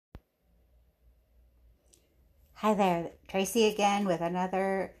Hi there, Tracy again with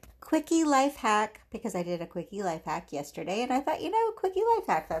another Quickie Life Hack because I did a Quickie Life Hack yesterday and I thought, Quickie Life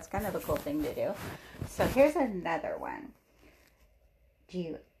Hack, that's kind of a cool thing to do. So here's another one. Do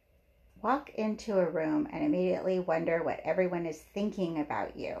you walk into a room and immediately wonder what everyone is thinking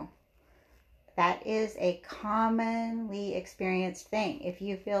about you? That is a commonly experienced thing. If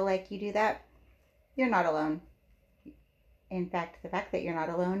you feel like you do that, you're not alone. In fact, the fact that you're not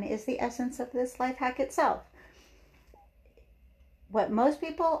alone is the essence of this life hack itself. What most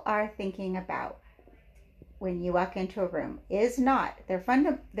people are thinking about when you walk into a room is not their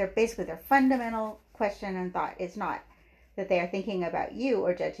fundamental question and thought is not that they are thinking about you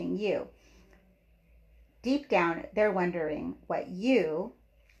or judging you. Deep down, they're wondering what you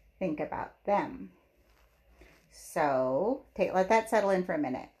think about them. So let that settle in for a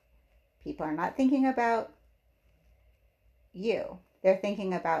minute. People are not thinking about you. They're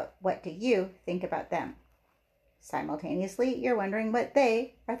thinking about what do you think about them. Simultaneously, you're wondering what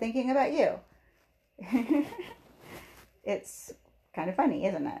they are thinking about you. It's kind of funny,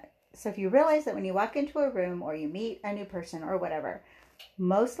 isn't it? So if you realize that when you walk into a room or you meet a new person or whatever,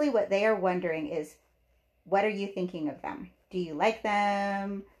 mostly what they are wondering is, what are you thinking of them? Do you like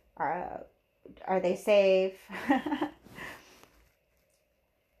them? Are they safe?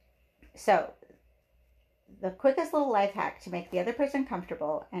 So the quickest little life hack to make the other person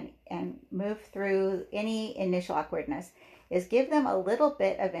comfortable and move through any initial awkwardness is give them a little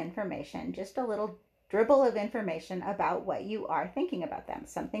bit of information, just a little dribble of information about what you are thinking about them,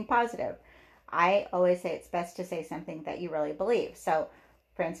 something positive. I always say it's best to say something that you really believe. So,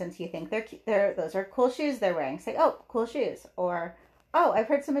 for instance, you think those are cool shoes they're wearing. Say, oh, cool shoes. Or, oh, I've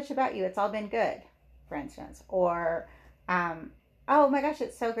heard so much about you. It's all been good, for instance. Or, oh my gosh,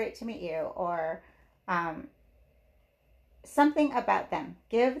 it's so great to meet you. Or, something about them.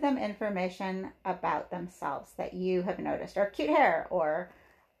 Give them information about themselves that you have noticed, or cute hair, or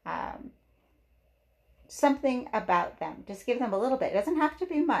something about them. Just give them a little bit. It doesn't have to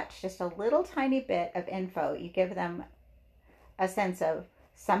be much, just a little tiny bit of info. You give them a sense of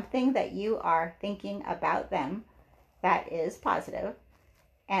something that you are thinking about them that is positive,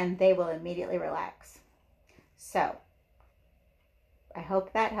 and they will immediately relax. So I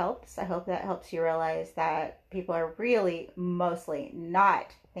hope that helps. I hope that helps you realize that people are really mostly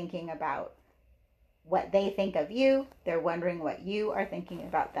not thinking about what they think of you. They're wondering what you are thinking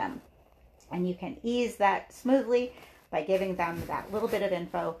about them. And you can ease that smoothly by giving them that little bit of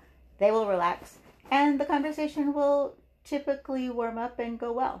info. They will relax and the conversation will typically warm up and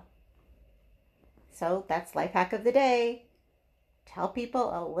go well. So that's life hack of the day. Tell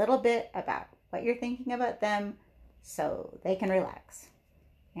people a little bit about what you're thinking about them so they can relax.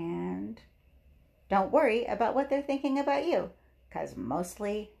 And don't worry about what they're thinking about you, because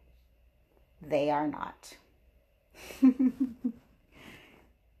mostly they are not.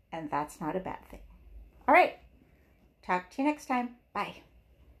 And that's not a bad thing. All right. Talk to you next time. Bye.